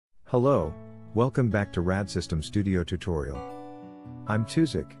Hello, welcome back to RadSystems Studio Tutorial. I'm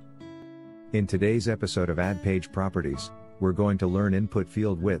Tuzik. In today's episode of Add Page Properties, we're going to learn input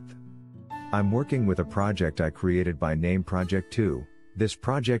field width. I'm working with a project I created by name Project 2. This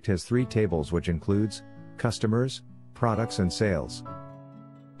project has 3 tables which includes customers, products and sales.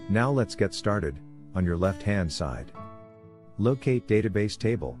 Now let's get started. On your left-hand side, locate Database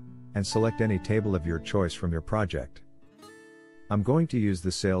Table, and select any table of your choice from your project. I'm going to use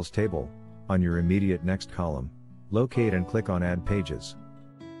the Sales table. On your immediate next column, locate and click on Add Pages.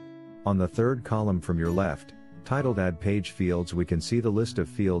 On the third column from your left, titled Add Page Fields, we can see the list of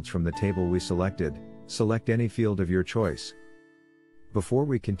fields from the table we selected. Select any field of your choice. Before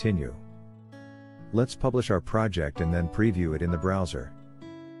we continue, let's publish our project and then preview it in the browser.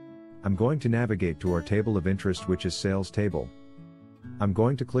 I'm going to navigate to our table of interest, which is Sales table. I'm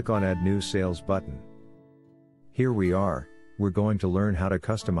going to click on Add New Sales button. Here we are. We're going to learn how to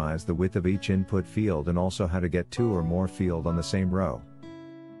customize the width of each input field and also how to get 2 or more fields on the same row.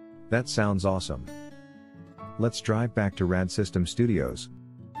 That sounds awesome. Let's drive back to RadSystems Studios.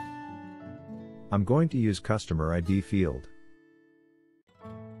 I'm going to use Customer ID field.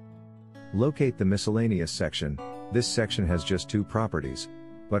 Locate the Miscellaneous section. This section has just 2 properties,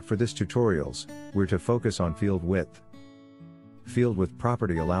 but for this tutorials, we're to focus on field width. Field width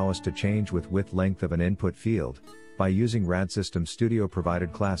property allow us to change width length of an input field by using RadSystems Studio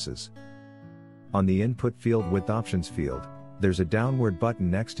provided classes. On the Input Field Width Options field, there's a downward button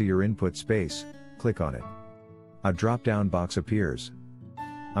next to your input space. Click on it. A drop-down box appears.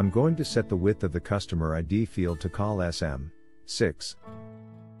 I'm going to set the width of the Customer ID field to call SM6.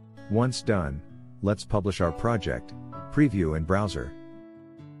 Once done, let's publish our project, preview in browser.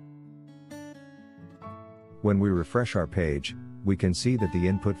 When we refresh our page, we can see that the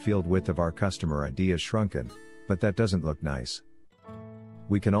input field width of our Customer ID is shrunken, but that doesn't look nice.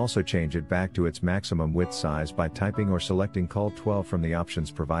 We can also change it back to its maximum width size by typing or selecting Call 12 from the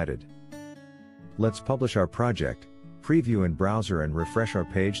options provided. Let's publish our project, preview in browser and refresh our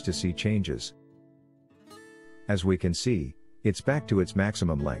page to see changes. As we can see, it's back to its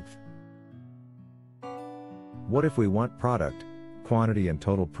maximum length. What if we want product, quantity and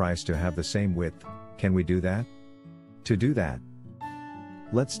total price to have the same width? Can we do that? To do that,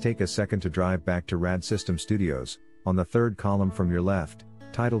 let's take a second to drive back to RadSystems Studios. On the third column from your left,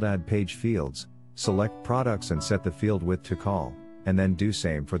 titled Add Page Fields, select Products and set the field width to call, and then do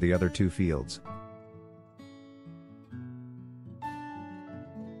same for the other 2 fields.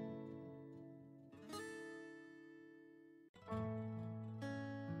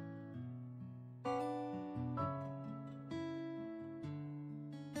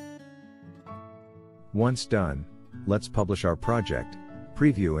 Once done, let's publish our project,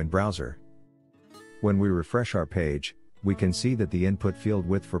 preview in browser. When we refresh our page, we can see that the input field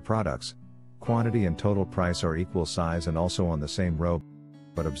width for products, quantity and total price are equal size and also on the same row,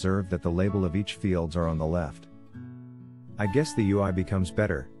 but observe that the label of each fields are on the left. I guess the UI becomes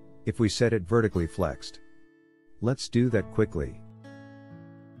better if we set it vertically flexed. Let's do that quickly.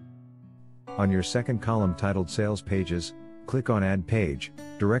 On your second column titled Sales Pages, click on Add Page.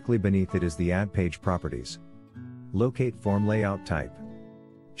 Directly beneath it is the Add Page Properties. Locate Form Layout Type.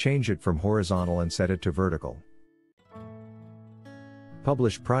 Change it from horizontal and set it to vertical.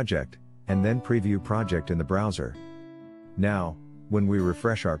 Publish project, and then preview project in the browser. Now, when we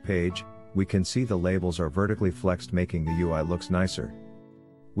refresh our page, we can see the labels are vertically flexed, making the UI looks nicer.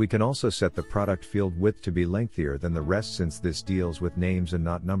 We can also set the product field width to be lengthier than the rest since this deals with names and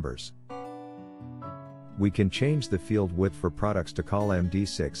not numbers. We can change the field width for products to call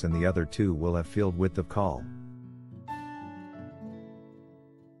MD6 and the other 2 will have field width of call.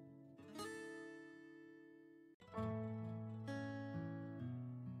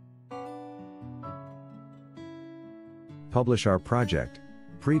 Publish our project,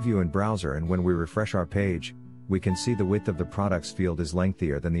 preview in browser, and when we refresh our page, we can see the width of the products field is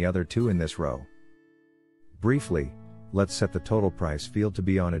lengthier than the other 2 in this row. Briefly, let's set the total price field to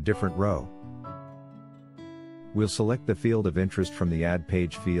be on a different row. We'll select the field of interest from the Add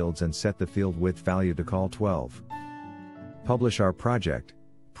Page fields and set the field width value to call 12. Publish our project,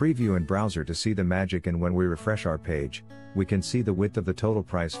 preview in browser to see the magic, and when we refresh our page, we can see the width of the total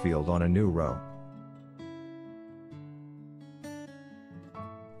price field on a new row.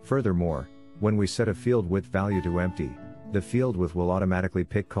 Furthermore, when we set a field width value to empty, the field width will automatically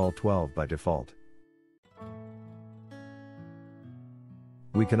pick call 12 by default.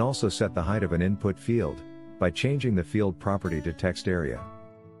 We can also set the height of an input field by changing the field property to text area.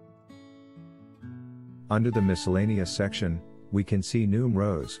 Under the Miscellaneous section, we can see Num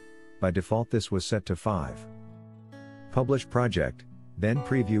rows. By default this was set to 5. Publish project, Then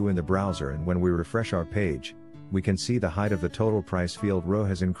preview in the browser, and when we refresh our page, we can see the height of the total price field row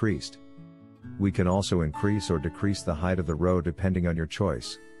has increased. We can also increase or decrease the height of the row depending on your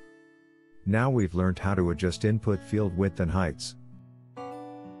choice. Now we've learned how to adjust input field width and heights.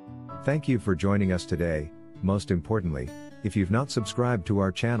 Thank you for joining us today. Most importantly, if you've not subscribed to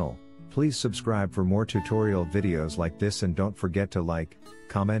our channel, please subscribe for more tutorial videos like this, and don't forget to like,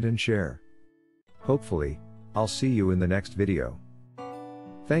 comment and share. Hopefully, I'll see you in the next video.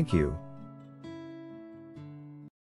 Thank you.